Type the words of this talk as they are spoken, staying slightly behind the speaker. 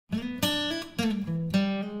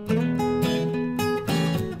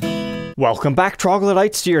Welcome back,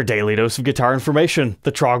 troglodytes, to your daily dose of guitar information,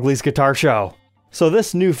 the Trogly's Guitar Show. So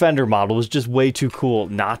this new Fender model was just way too cool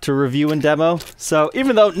not to review and demo. So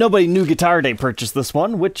even though nobody knew Guitar Day purchased this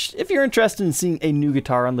one, which if you're interested in seeing a new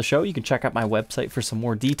guitar on the show, you can check out my website for some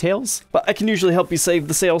more details. But I can usually help you save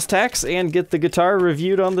the sales tax and get the guitar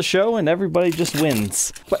reviewed on the show, and everybody just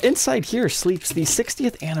wins. But inside here sleeps the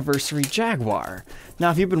 60th anniversary Jaguar. Now,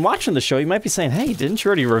 if you've been watching the show, you might be saying, hey, didn't you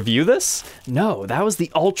already review this? No, that was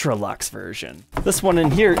the Ultra Luxe version. This one in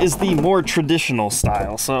here is the more traditional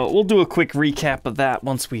style, so we'll do a quick recap of that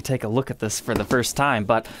once we take a look at this for the first time,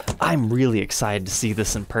 but I'm really excited to see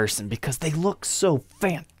this in person because they look so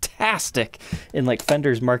fantastic in like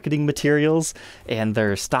Fender's marketing materials and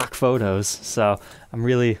their stock photos, so I'm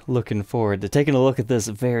really looking forward to taking a look at this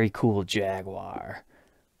very cool Jaguar.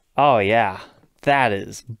 Oh yeah, that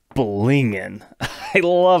is blingin'. I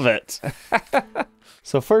love it.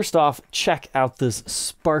 So first off, check out this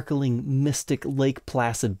sparkling Mystic Lake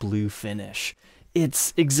Placid blue finish.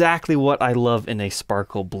 It's exactly what I love in a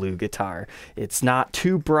sparkle blue guitar. It's not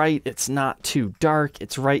too bright, it's not too dark,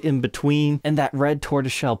 it's right in between, and that red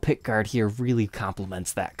tortoiseshell pickguard here really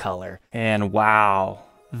complements that color. And wow,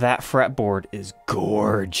 that fretboard is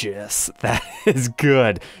gorgeous. That is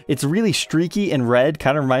good. It's really streaky and red,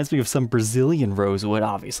 kind of reminds me of some Brazilian rosewood.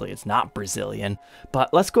 Obviously, it's not Brazilian,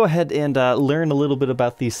 but let's go ahead and learn a little bit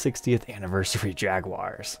about these 60th anniversary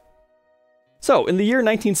Jaguars. So, in the year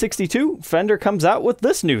 1962, Fender comes out with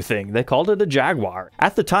this new thing. They called it a Jaguar.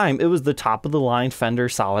 At the time, it was the top-of-the-line Fender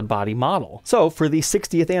solid body model. So, for the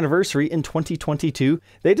 60th anniversary in 2022,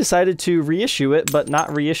 they decided to reissue it, but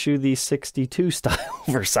not reissue the 62 style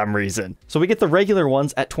for some reason. So we get the regular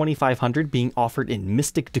ones at $2,500 being offered in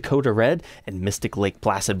Mystic Dakota Red and Mystic Lake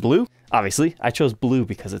Placid Blue. Obviously, I chose blue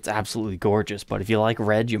because it's absolutely gorgeous, but if you like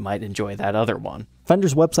red, you might enjoy that other one.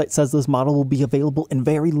 Fender's website says this model will be available in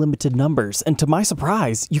very limited numbers, and to my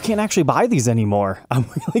surprise, you can't actually buy these anymore. I'm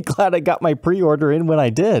really glad I got my pre-order in when I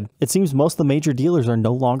did. It seems most of the major dealers are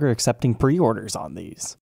no longer accepting pre-orders on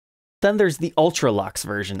these. Then there's the Ultra Luxe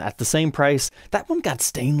version at the same price. That one got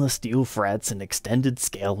stainless steel frets and extended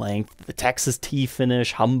scale length, the Texas T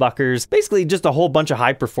finish, humbuckers, basically just a whole bunch of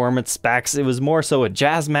high performance specs. It was more so a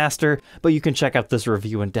Jazzmaster, but you can check out this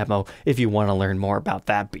review and demo if you want to learn more about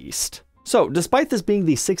that beast. So, despite this being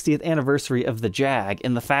the 60th anniversary of the Jag,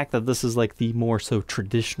 and the fact that this is like the more so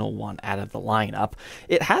traditional one out of the lineup,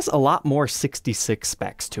 it has a lot more 66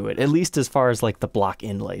 specs to it, at least as far as like the block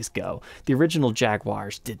inlays go. The original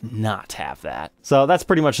Jaguars did not have that. So that's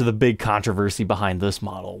pretty much the big controversy behind this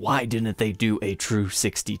model. Why didn't they do a true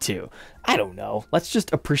 62? I don't know. Let's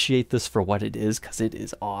just appreciate this for what it is, because it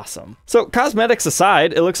is awesome. So cosmetics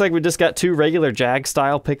aside, it looks like we just got two regular Jag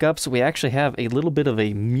style pickups. We actually have a little bit of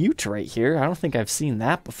a mute right here. I don't think I've seen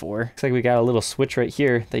that before. Looks like we got a little switch right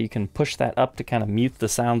here that you can push that up to kind of mute the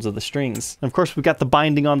sounds of the strings. And of course, we've got the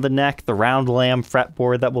binding on the neck, the round lamb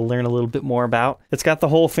fretboard that we'll learn a little bit more about. It's got the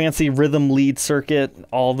whole fancy rhythm lead circuit,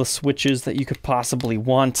 all the switches that you could possibly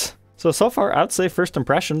want. So far, I'd say first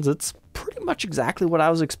impressions, it's pretty much exactly what I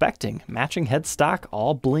was expecting. Matching headstock,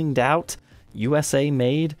 all blinged out, USA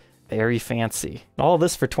made, very fancy. All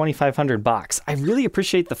this for $2,500. I really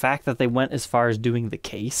appreciate the fact that they went as far as doing the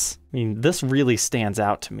case. I mean, this really stands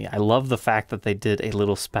out to me. I love the fact that they did a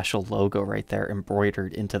little special logo right there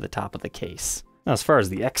embroidered into the top of the case. Now, as far as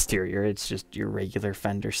the exterior, it's just your regular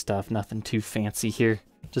Fender stuff, nothing too fancy here.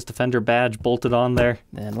 Just a Fender badge bolted on there.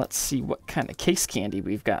 And let's see what kind of case candy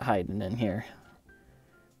we've got hiding in here.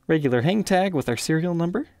 Regular hang tag with our serial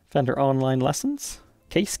number, Fender online lessons,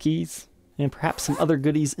 case keys, and perhaps some other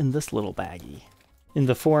goodies in this little baggie. In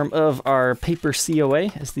the form of our paper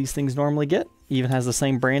COA, as these things normally get. Even has the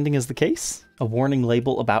same branding as the case. A warning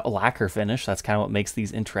label about a lacquer finish. That's kind of what makes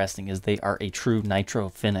these interesting, is they are a true nitro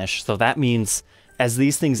finish. So that means as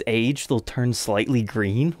these things age, they'll turn slightly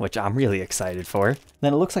green, which I'm really excited for.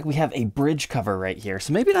 Then it looks like we have a bridge cover right here.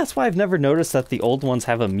 So maybe that's why I've never noticed that the old ones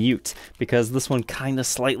have a mute, because this one kind of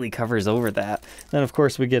slightly covers over that. Then of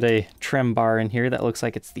course we get a trem bar in here that looks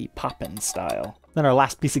like it's the pop-in style. Then our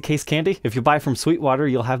last piece of case candy. If you buy from Sweetwater,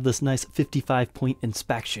 you'll have this nice 55-point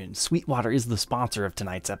inspection. Sweetwater is the sponsor of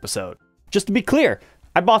tonight's episode. Just to be clear,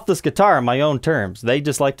 I bought this guitar on my own terms. They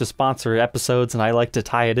just like to sponsor episodes, and I like to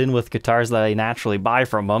tie it in with guitars that I naturally buy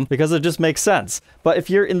from them because it just makes sense. But if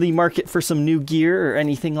you're in the market for some new gear or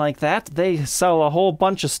anything like that, they sell a whole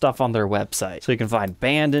bunch of stuff on their website. So you can find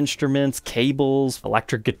band instruments, cables,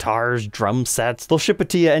 electric guitars, drum sets. They'll ship it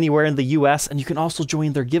to you anywhere in the US, and you can also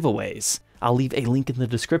join their giveaways. I'll leave a link in the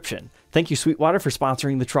description. Thank you, Sweetwater, for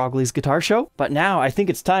sponsoring the Trogly's Guitar Show. But now I think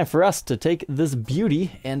it's time for us to take this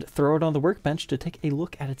beauty and throw it on the workbench to take a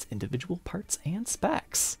look at its individual parts and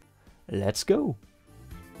specs. Let's go.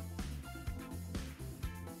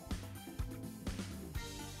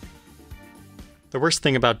 The worst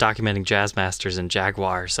thing about documenting Jazzmasters and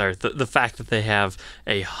Jaguars are the fact that they have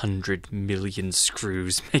 100 million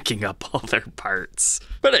screws making up all their parts.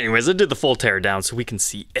 But anyways, I did the full teardown so we can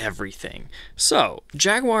see everything. So,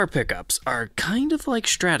 Jaguar pickups are kind of like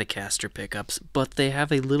Stratocaster pickups, but they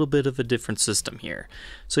have a little bit of a different system here.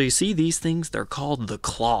 So you see these things, they're called the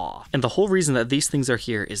claw. And the whole reason that these things are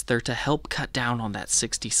here is they're to help cut down on that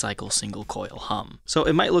 60 cycle single coil hum. So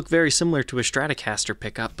it might look very similar to a Stratocaster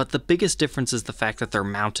pickup, but the biggest difference is the fact that they're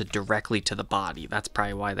mounted directly to the body. That's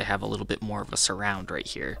probably why they have a little bit more of a surround right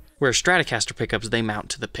here. Whereas Stratocaster pickups, they mount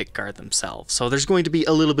to the pickguard themselves. So there's going to be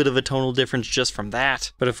a little bit of a tonal difference just from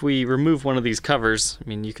that. But if we remove one of these covers, I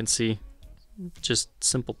mean, you can see just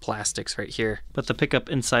simple plastics right here. But the pickup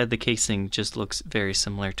inside the casing just looks very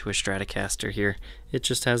similar to a Stratocaster here. It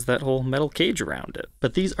just has that whole metal cage around it.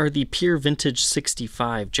 But these are the Pure Vintage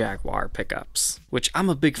 65 Jaguar pickups, which I'm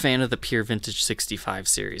a big fan of the Pure Vintage 65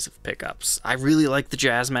 series of pickups. I really like the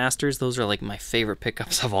Jazzmasters. Those are like my favorite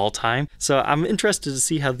pickups of all time. So I'm interested to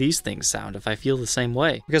see how these things sound, if I feel the same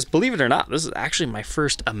way. Because believe it or not, this is actually my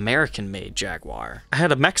first American-made Jaguar. I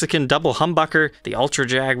had a Mexican double humbucker, the Ultra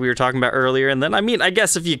Jag we were talking about earlier, and then, I mean, I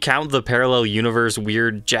guess if you count the Parallel Universe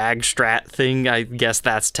weird Jag Strat thing, I guess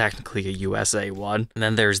that's technically a USA one. And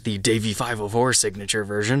then there's the Davey 504 signature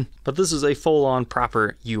version. But this is a full-on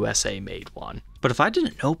proper USA-made one. But if I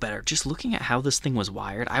didn't know better, just looking at how this thing was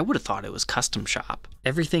wired, I would have thought it was custom shop.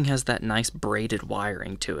 Everything has that nice braided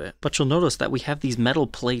wiring to it. But you'll notice that we have these metal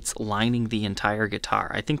plates lining the entire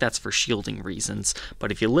guitar. I think that's for shielding reasons.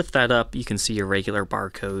 But if you lift that up, you can see your regular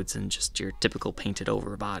barcodes and just your typical painted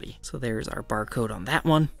over body. So there's our barcode on that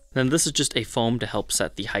one. Then this is just a foam to help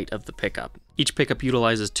set the height of the pickup. Each pickup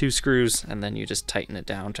utilizes 2 screws, and then you just tighten it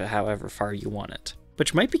down to however far you want it.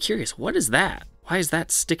 But you might be curious, what is that? Why is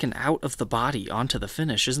that sticking out of the body onto the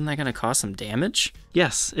finish? Isn't that going to cause some damage?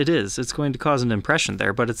 Yes, it is. It's going to cause an impression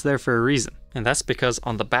there, but it's there for a reason. And that's because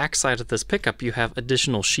on the back side of this pickup, you have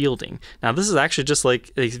additional shielding. Now, this is actually just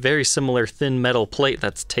like a very similar thin metal plate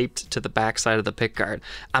that's taped to the back side of the pickguard.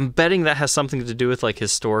 I'm betting that has something to do with like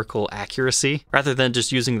historical accuracy, rather than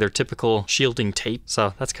just using their typical shielding tape.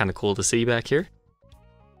 So that's kind of cool to see back here.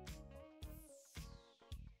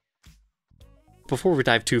 Before we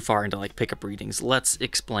dive too far into like pickup readings, let's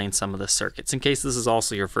explain some of the circuits in case this is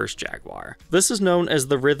also your first Jaguar. This is known as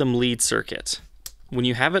the rhythm lead circuit. When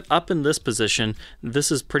you have it up in this position,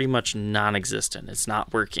 this is pretty much non-existent. It's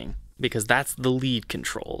not working because that's the lead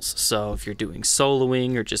controls. So if you're doing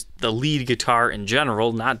soloing or just the lead guitar in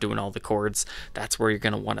general, not doing all the chords, that's where you're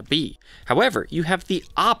going to want to be. However, you have the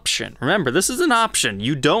option. Remember, this is an option.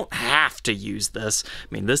 You don't have to use this. I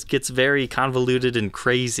mean, this gets very convoluted and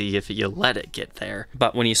crazy if you let it get there.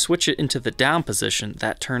 But when you switch it into the down position,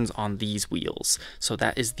 that turns on these wheels. So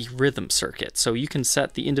that is the rhythm circuit. So you can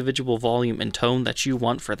set the individual volume and tone that you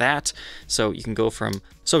want for that. So you can go from,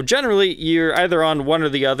 so generally you're either on one or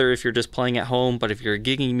the other if you're just playing at home, but if you're a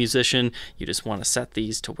gigging musician, you just want to set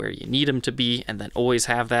these to where you need them to be and then always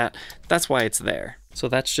have that. That's why it's there. So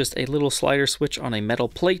that's just a little slider switch on a metal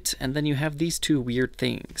plate, and then you have these 2 weird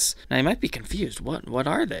things. Now you might be confused, what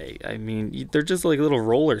are they? I mean, they're just like little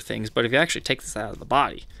roller things, but if you actually take this out of the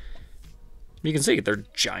body, you can see they're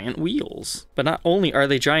giant wheels. But not only are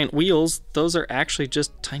they giant wheels, those are actually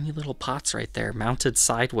just tiny little pots right there, mounted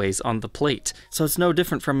sideways on the plate. So it's no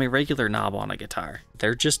different from a regular knob on a guitar.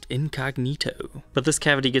 They're just incognito. But this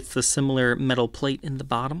cavity gets the similar metal plate in the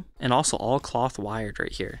bottom, and also all cloth wired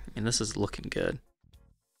right here. I mean, this is looking good.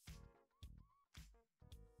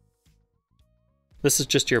 This is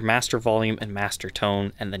just your master volume and master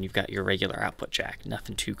tone, and then you've got your regular output jack.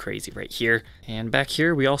 Nothing too crazy right here. And back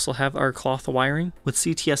here, we also have our cloth wiring with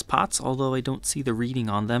CTS pots, although I don't see the reading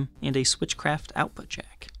on them, and a Switchcraft output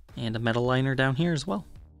jack. And a metal liner down here as well.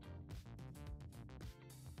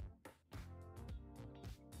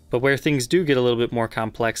 But where things do get a little bit more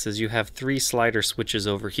complex is you have 3 slider switches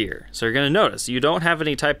over here. So you're going to notice you don't have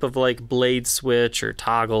any type of like blade switch or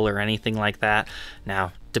toggle or anything like that.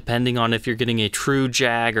 Now, depending on if you're getting a true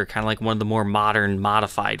Jag or kind of like one of the more modern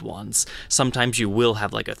modified ones, sometimes you will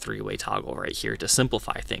have like a 3-way toggle right here to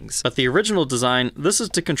simplify things. But the original design, this is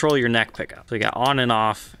to control your neck pickup. So you got on and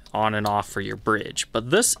off for your bridge. But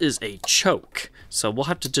this is a choke. So we'll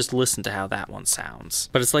have to just listen to how that one sounds.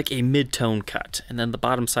 But it's like a mid-tone cut. And then the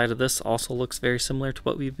bottom side of this also looks very similar to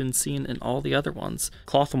what we've been seeing in all the other ones.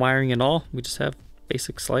 Cloth wiring and all, we just have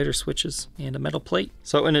basic slider switches and a metal plate.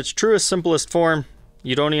 So in its truest, simplest form,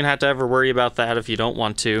 You don't even have to ever worry about that if you don't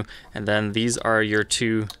want to. And then these are your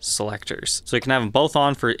two selectors. So you can have them both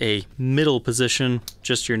on for a middle position,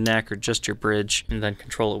 just your neck or just your bridge, and then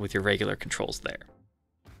control it with your regular controls there.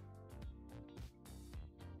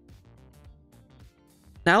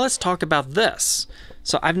 Now let's talk about this.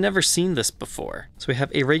 So I've never seen this before. So we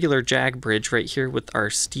have a regular Jag bridge right here with our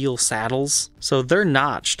steel saddles. So they're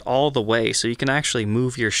notched all the way, so you can actually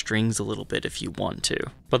move your strings a little bit if you want to.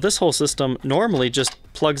 But this whole system normally just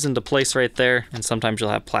plugs into place right there, and sometimes you'll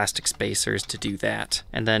have plastic spacers to do that.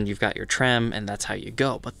 And then you've got your trem, and that's how you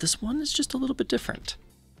go. But this one is just a little bit different.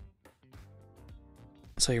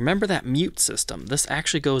 So you remember that mute system? This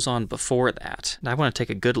actually goes on before that. And I want to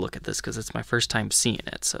take a good look at this because it's my first time seeing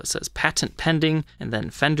it. So it says patent pending and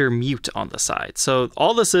then Fender mute on the side. So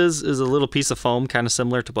all this is a little piece of foam, kind of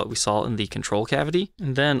similar to what we saw in the control cavity.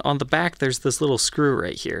 And then on the back, there's this little screw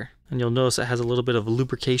right here. And you'll notice it has a little bit of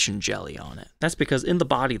lubrication jelly on it. That's because in the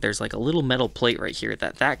body, there's like a little metal plate right here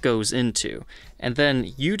that goes into. And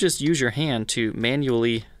then you just use your hand to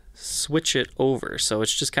manually switch it over, so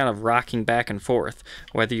it's just kind of rocking back and forth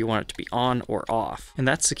whether you want it to be on or off, and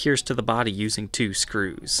that secures to the body using two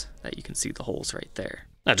screws that you can see the holes right there.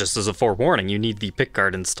 Now, just as a forewarning, you need the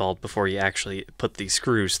pickguard installed before you actually put the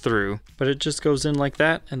screws through, but it just goes in like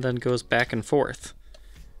that and then goes back and forth.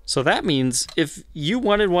 So that means if you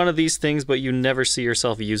wanted one of these things but you never see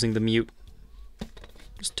yourself using the mute,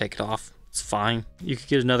 just take it off. It's fine. You could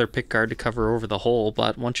get another pickguard to cover over the hole,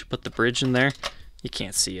 but once you put the bridge in there, you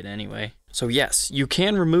can't see it anyway. So yes, you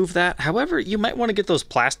can remove that. However, you might want to get those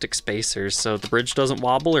plastic spacers so the bridge doesn't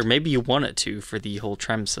wobble, or maybe you want it to for the whole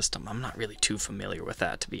trem system. I'm not really too familiar with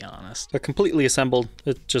that, to be honest. But completely assembled,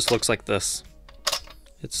 it just looks like this.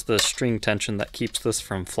 It's the string tension that keeps this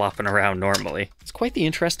from flopping around normally. It's quite the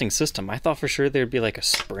interesting system. I thought for sure there'd be like a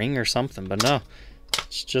spring or something, but no.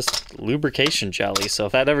 It's just lubrication jelly, so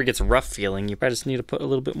if that ever gets rough feeling, you probably just need to put a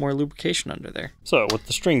little bit more lubrication under there. So with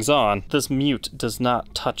the strings on, this mute does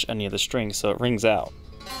not touch any of the strings, so it rings out.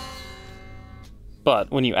 But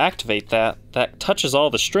when you activate that, that touches all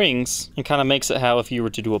the strings and kind of makes it how if you were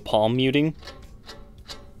to do a palm muting,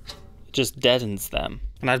 it just deadens them.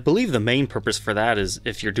 And I believe the main purpose for that is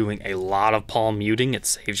if you're doing a lot of palm muting, it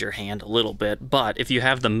saves your hand a little bit. But if you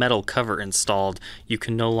have the metal cover installed, you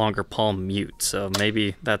can no longer palm mute. So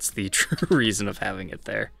maybe that's the true reason of having it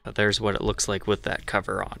there. But there's what it looks like with that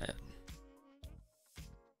cover on it.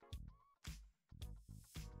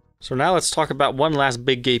 So now let's talk about one last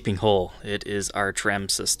big gaping hole. It is our trem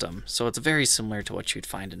system. So it's very similar to what you'd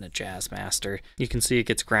find in a Jazzmaster. You can see it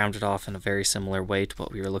gets grounded off in a very similar way to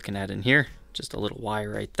what we were looking at in here. Just a little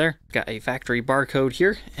wire right there. Got a factory barcode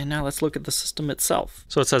here, and now let's look at the system itself.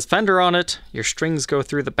 So it says Fender on it, your strings go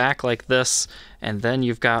through the back like this, and then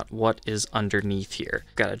you've got what is underneath here.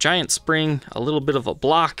 Got a giant spring, a little bit of a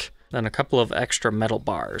block, then a couple of extra metal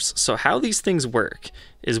bars. So how these things work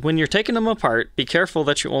is when you're taking them apart, be careful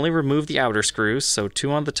that you only remove the outer screws, so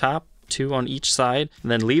 2 on the top, 2 on each side,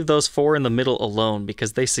 and then leave those 4 in the middle alone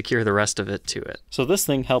because they secure the rest of it to it. So this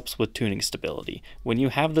thing helps with tuning stability. When you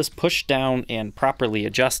have this pushed down and properly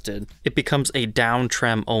adjusted, it becomes a down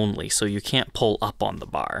trem only, so you can't pull up on the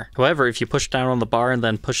bar. However, if you push down on the bar and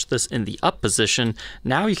then push this in the up position,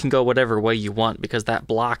 now you can go whatever way you want because that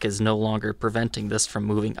block is no longer preventing this from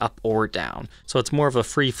moving up or down. So it's more of a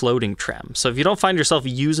free floating trem. So if you don't find yourself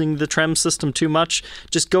using the trem system too much,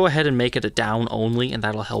 just go ahead and make it a down only, and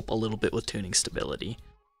that'll help a little bit with tuning stability.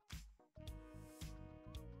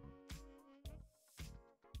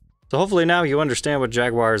 So hopefully now you understand what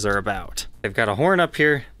Jaguars are about. They've got a horn up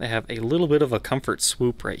here, they have a little bit of a comfort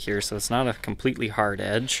swoop right here, so it's not a completely hard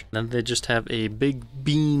edge. Then they just have a big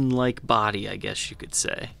bean-like body, I guess you could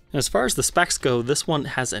say. As far as the specs go, this one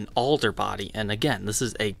has an alder body, and again, this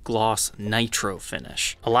is a gloss nitro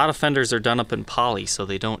finish. A lot of Fenders are done up in poly, so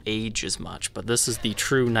they don't age as much, but this is the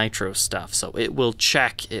true nitro stuff, so it will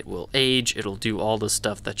check, it will age, it'll do all the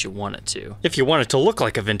stuff that you want it to. If you want it to look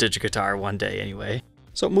like a vintage guitar one day, anyway.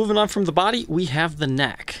 So moving on from the body, we have the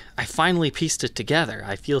neck. I finally pieced it together.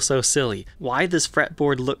 I feel so silly. Why this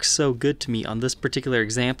fretboard looks so good to me on this particular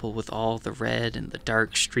example with all the red and the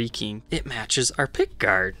dark streaking, it matches our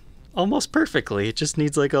pickguard almost perfectly. It just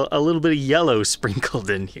needs like a little bit of yellow sprinkled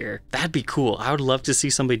in here. That'd be cool. I would love to see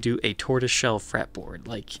somebody do a tortoiseshell fretboard,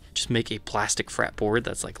 like just make a plastic fretboard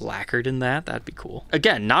that's like lacquered in that. That'd be cool.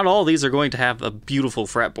 Again, not all these are going to have a beautiful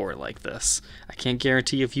fretboard like this. I can't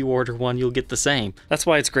guarantee if you order one, you'll get the same. That's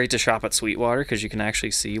why it's great to shop at Sweetwater, because you can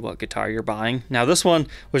actually see what guitar you're buying. Now this one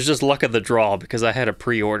was just luck of the draw because I had to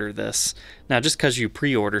pre-order this. Now just because you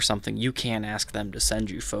pre-order something, you can ask them to send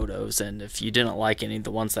you photos, and if you didn't like any of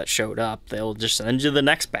the ones that showed up, they'll just send you the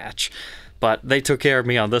next batch. but they took care of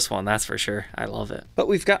me on this one, that's for sure. I love it. But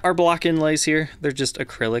we've got our block inlays here. They're just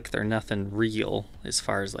acrylic. They're nothing real as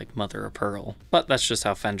far as like mother of pearl, but that's just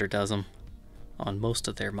how Fender does them on most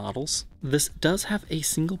of their models. This does have a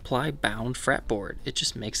single ply bound fretboard. It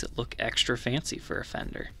just makes it look extra fancy for a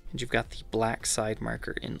Fender. And you've got the black side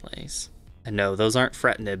marker inlays. And no, those aren't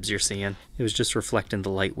fret nibs you're seeing. It was just reflecting the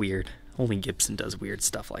light weird. Only Gibson does weird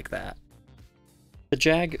stuff like that. The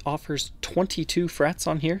Jag offers 22 frets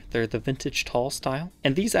on here. They're the vintage tall style.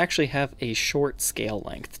 And these actually have a short scale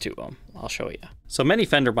length to them. I'll show you. So many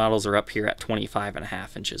Fender models are up here at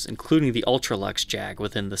 25.5 inches, including the Ultra Luxe Jag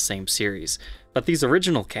within the same series. But these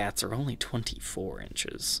original cats are only 24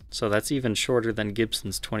 inches. So that's even shorter than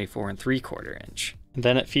Gibson's 24 3/4 inch. And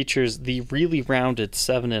then it features the really rounded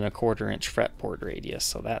 7 1/4 inch fretboard radius,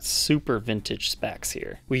 so that's super vintage specs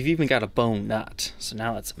here. We've even got a bone nut, so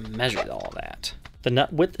now let's measure all that. The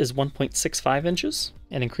nut width is 1.65 inches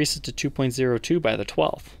and increases to 2.02 by the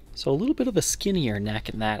 12th. So a little bit of a skinnier neck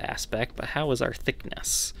in that aspect, but how is our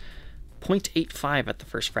thickness? 0.85 at the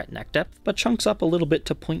first fret neck depth, but chunks up a little bit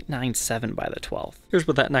to 0.97 by the 12th. Here's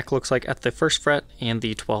what that neck looks like at the first fret and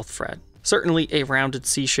the 12th fret. Certainly a rounded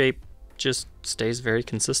C shape, just stays very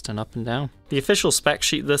consistent up and down. The official spec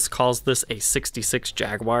sheet calls this a 66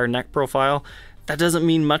 Jaguar neck profile. That doesn't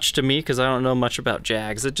mean much to me because I don't know much about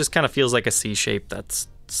Jags. It just kind of feels like a C shape that's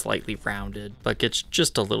slightly rounded, but gets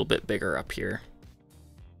just a little bit bigger up here.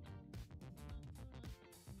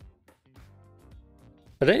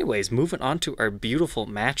 But anyways, moving on to our beautiful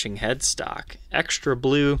matching headstock. Extra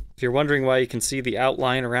blue. If you're wondering why you can see the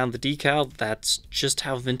outline around the decal, that's just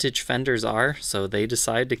how vintage Fenders are, so they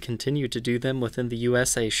decide to continue to do them within the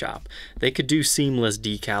USA shop. They could do seamless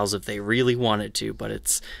decals if they really wanted to, but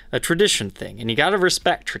it's a tradition thing, and you gotta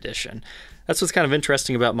respect tradition. That's what's kind of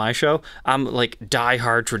interesting about my show. I'm like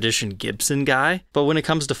die-hard tradition Gibson guy, but when it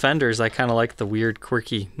comes to Fenders, I kind of like the weird,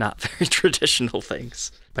 quirky, not very traditional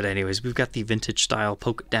things. But anyways, we've got the vintage style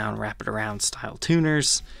poke it down, wrap it around style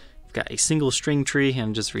tuners. We've got a single string tree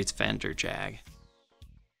and just reads Fender Jag.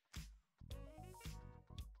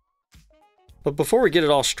 But before we get it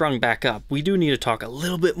all strung back up, we do need to talk a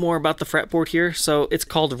little bit more about the fretboard here. So it's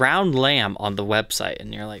called Round Lamb on the website,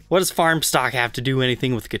 and you're like, what does farm stock have to do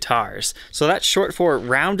anything with guitars? So that's short for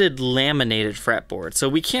rounded laminated fretboard. So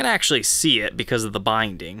we can't actually see it because of the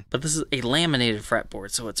binding, but this is a laminated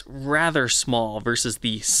fretboard, so it's rather small versus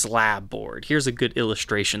the slab board. Here's a good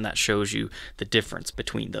illustration that shows you the difference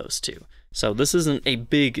between those two. So this isn't a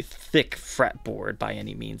big, thick fretboard by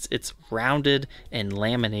any means. It's rounded and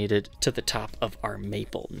laminated to the top of our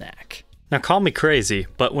maple neck. Now call me crazy,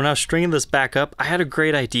 but when I was stringing this back up, I had a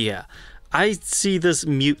great idea. I see this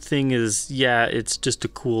mute thing as, yeah, it's just a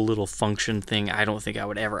cool little function thing. I don't think I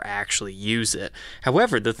would ever actually use it.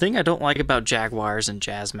 However, the thing I don't like about Jaguars and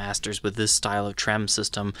Jazzmasters with this style of trem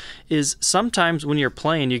system is sometimes when you're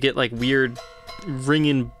playing, you get like weird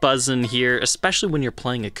ringing, buzzing here, especially when you're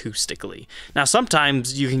playing acoustically. Now,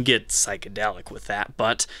 sometimes you can get psychedelic with that,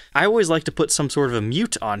 but I always like to put some sort of a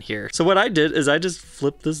mute on here. So what I did is I just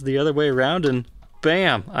flipped this the other way around and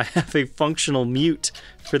bam, I have a functional mute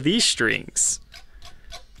for these strings.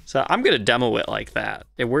 So I'm gonna demo it like that.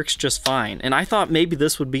 It works just fine. And I thought maybe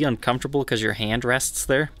this would be uncomfortable because your hand rests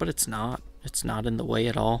there, but it's not. It's not in the way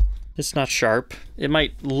at all. It's not sharp. It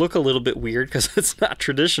might look a little bit weird because it's not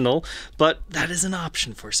traditional, but that is an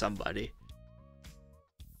option for somebody.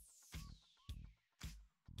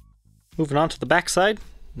 Moving on to the backside.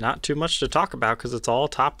 Not too much to talk about because it's all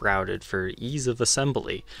top routed for ease of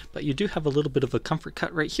assembly, but you do have a little bit of a comfort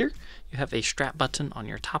cut right here. You have a strap button on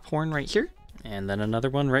your top horn right here, and then another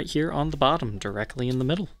one right here on the bottom, directly in the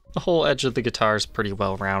middle. The whole edge of the guitar is pretty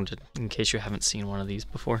well rounded, in case you haven't seen one of these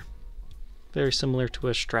before. Very similar to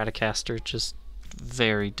a Stratocaster, just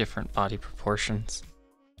very different body proportions.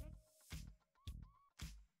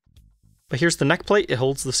 But here's the neck plate. It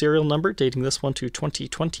holds the serial number, dating this one to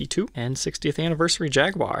 2022 and 60th anniversary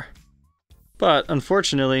Jaguar. But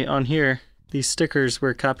unfortunately on here, these stickers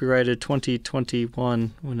were copyrighted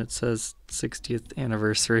 2021 when it says 60th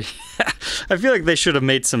anniversary. I feel like they should have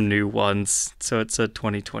made some new ones so it said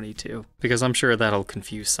 2022, because I'm sure that'll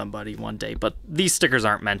confuse somebody one day. But these stickers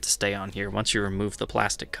aren't meant to stay on here. Once you remove the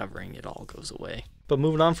plastic covering, it all goes away. But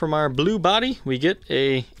moving on from our blue body, we get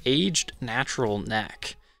a aged natural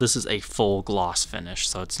neck. This is a full gloss finish,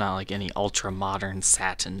 so it's not like any ultra modern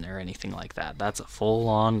satin or anything like that. That's a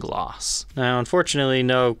full-on gloss. Now, unfortunately,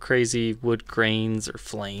 no crazy wood grains or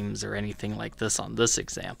flames or anything like this on this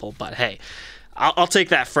example, but hey, I'll take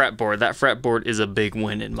that fretboard. That fretboard is a big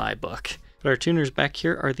win in my book. But our tuners back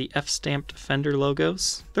here are the F-stamped Fender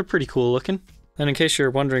logos. They're pretty cool looking. And in case you're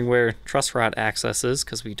wondering where truss rod access is,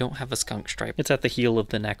 because we don't have a skunk stripe, it's at the heel of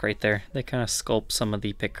the neck right there. They kind of sculpt some of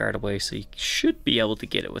the pickguard away, so you should be able to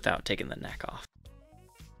get it without taking the neck off.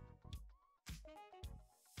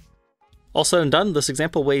 All said and done, this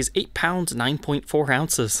example weighs 8 pounds, 9.4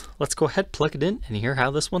 ounces. Let's go ahead, plug it in, and hear how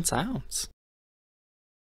this one sounds.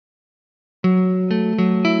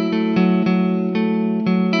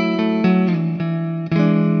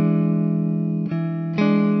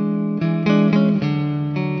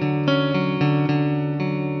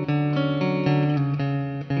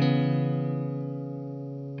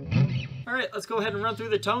 All right, let's go ahead and run through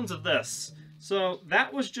the tones of this. So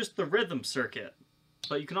that was just the rhythm circuit,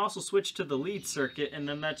 but you can also switch to the lead circuit, and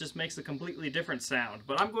then that just makes a completely different sound.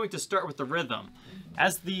 But I'm going to start with the rhythm.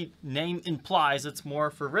 As the name implies, it's more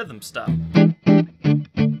for rhythm stuff.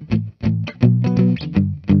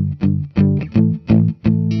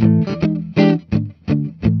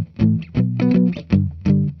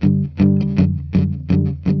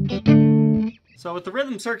 So with the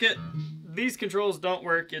rhythm circuit, these controls don't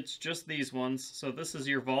work, it's just these ones. So this is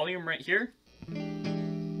your volume right here.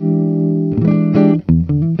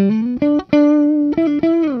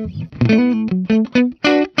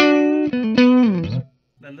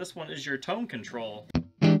 Then this one is your tone control.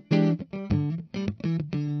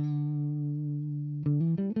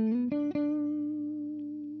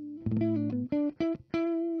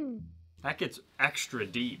 That gets extra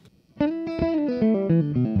deep.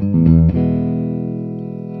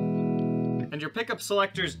 And your pickup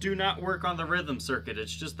selectors do not work on the rhythm circuit.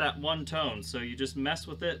 It's just that one tone. So you just mess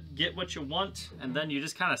with it, get what you want, and then you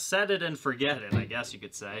just kind of set it and forget it, I guess you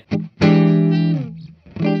could say.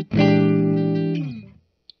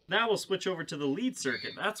 Now we'll switch over to the lead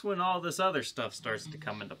circuit. That's when all this other stuff starts to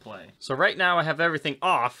come into play. So right now I have everything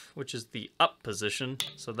off, which is the up position.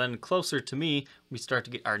 So then closer to me, we start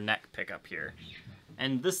to get our neck pickup here.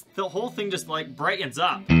 And the whole thing just like brightens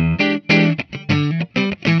up.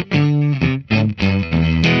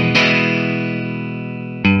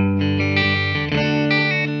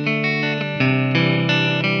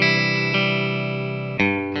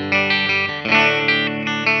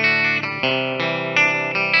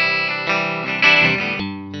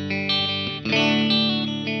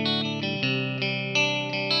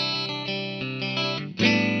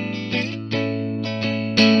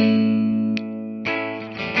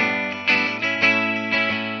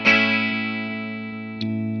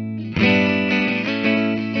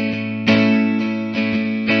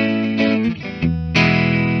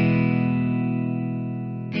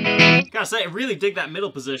 Gotta say, I really dig that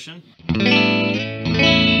middle position.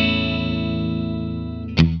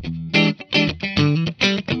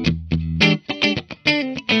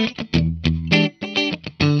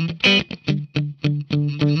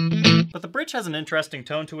 But the bridge has an interesting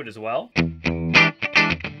tone to it as well.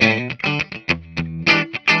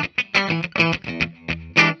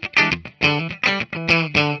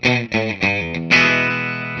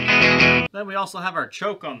 Then we also have our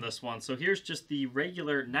choke on this one. So here's just the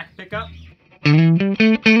regular neck pickup.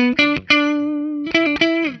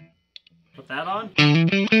 Put that on.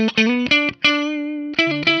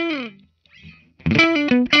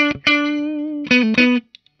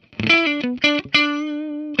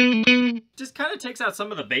 Just kind of takes out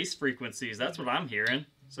some of the bass frequencies. That's what I'm hearing.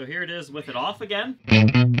 So here it is with it off again.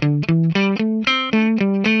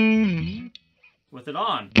 With it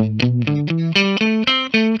on.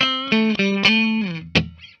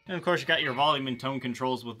 And of course you got your volume and tone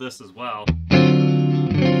controls with this as well.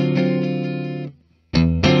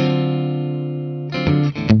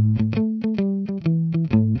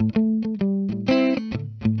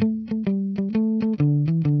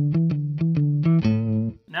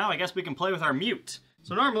 Now I guess we can play with our mute.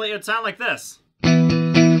 So normally it would sound like this.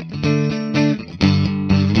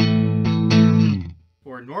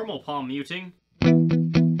 For normal palm muting.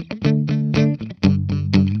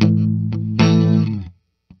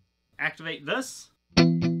 Activate this.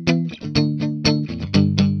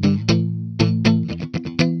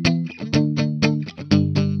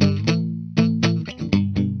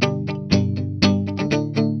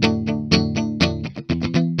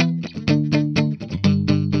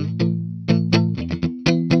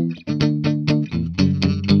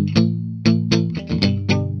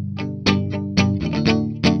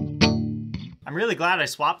 I'm really glad I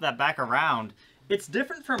swapped that back around. It's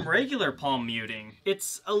different from regular palm muting.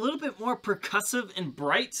 It's a little bit more percussive and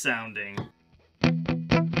bright sounding.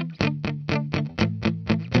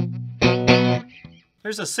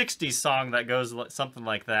 There's a 60s song that goes something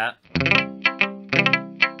like that.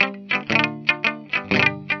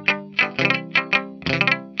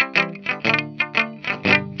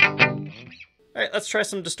 right, let's try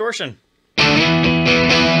some distortion.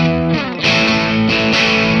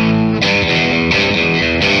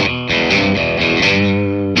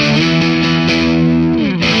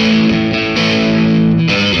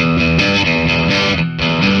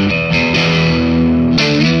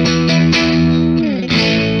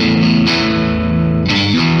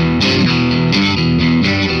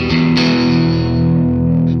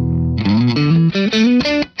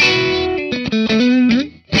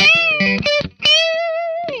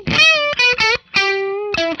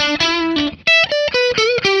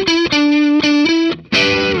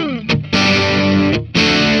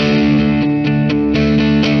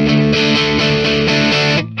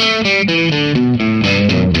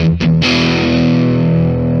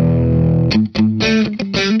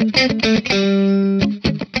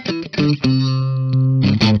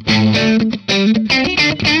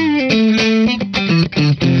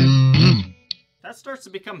 That starts to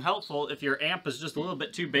become helpful if your amp is just a little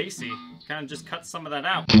bit too bassy. Kind of just cut some of that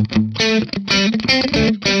out.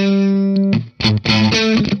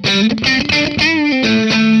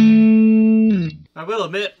 I will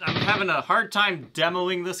admit, I'm having a hard time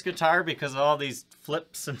demoing this guitar because of all these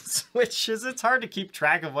flips and switches. It's hard to keep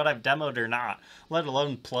track of what I've demoed or not, let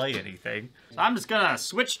alone play anything. So I'm just gonna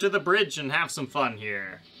switch to the bridge and have some fun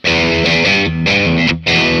here.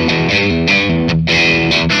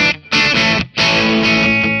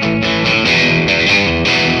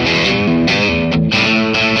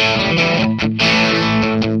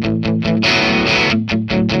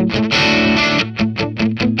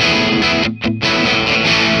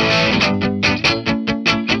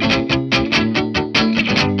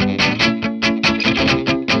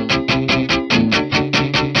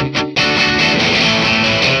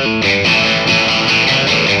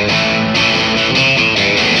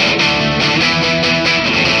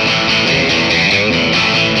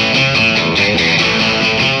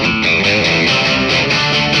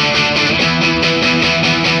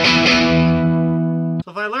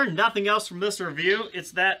 Nothing else from this review,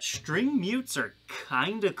 it's that string mutes are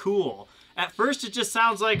kinda cool. At first it just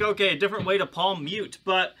sounds like, okay, a different way to palm mute,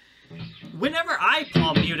 but whenever I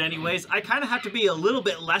palm mute anyways, I kinda have to be a little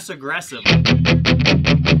bit less aggressive.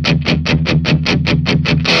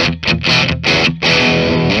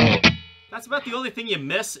 That's about the only thing you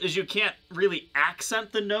miss, is you can't really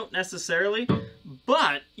accent the note necessarily,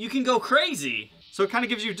 but you can go crazy. So it kinda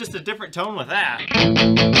gives you just a different tone with that.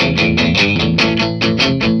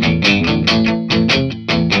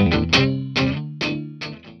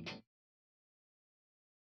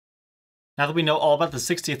 Now that we know all about the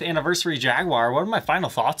 60th anniversary Jaguar, what are my final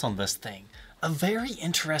thoughts on this thing? A very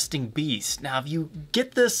interesting beast. Now, if you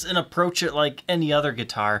get this and approach it like any other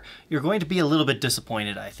guitar, you're going to be a little bit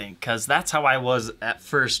disappointed, I think, because that's how I was at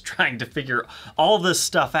first trying to figure all this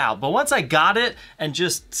stuff out. But once I got it and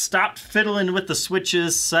just stopped fiddling with the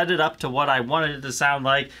switches, set it up to what I wanted it to sound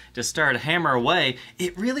like, just started to hammer away,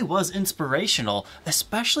 it really was inspirational,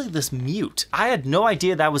 especially this mute. I had no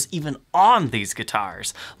idea that was even on these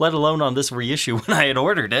guitars, let alone on this reissue when I had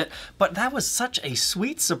ordered it, but that was such a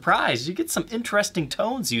sweet surprise. You get some interesting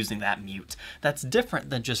tones using that mute. That's different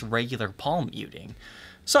than just regular palm muting.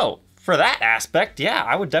 So for that aspect, yeah,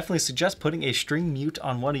 I would definitely suggest putting a string mute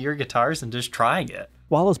on one of your guitars and just trying it.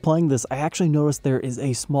 While I was playing this, I actually noticed there is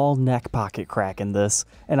a small neck pocket crack in this,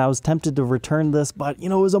 and I was tempted to return this, but you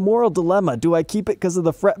know, it was a moral dilemma. Do I keep it because of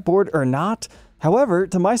the fretboard or not? However,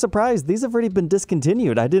 to my surprise, these have already been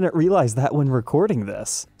discontinued. I didn't realize that when recording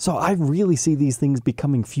this. So I really see these things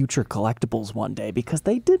becoming future collectibles one day, because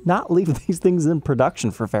they did not leave these things in production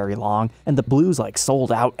for very long, and the blues like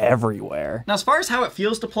sold out everywhere. Now, as far as how it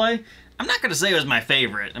feels to play, I'm not gonna say it was my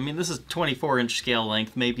favorite. I mean, this is 24-inch scale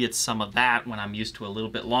length. Maybe it's some of that when I'm used to a little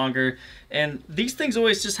bit longer. And these things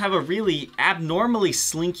always just have a really abnormally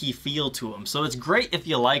slinky feel to them. So it's great if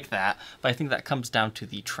you like that, but I think that comes down to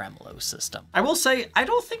the tremolo system. I will say, I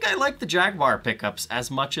don't think I like the Jaguar pickups as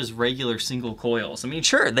much as regular single coils. I mean,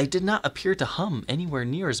 sure, they did not appear to hum anywhere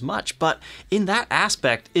near as much, but in that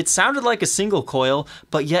aspect, it sounded like a single coil,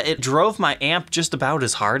 but yet it drove my amp just about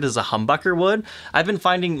as hard as a humbucker would. I've been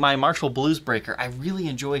finding my Marshall Blues Breaker, I really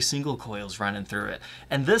enjoy single coils running through it,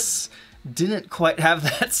 and this didn't quite have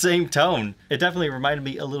that same tone. It definitely reminded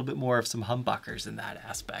me a little bit more of some humbuckers in that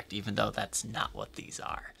aspect, even though that's not what these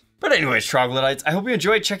are. But anyways, Troglodytes, I hope you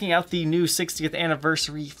enjoyed checking out the new 60th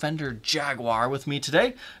anniversary Fender Jaguar with me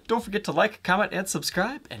today. Don't forget to like, comment, and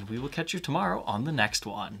subscribe, and we will catch you tomorrow on the next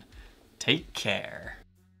one. Take care.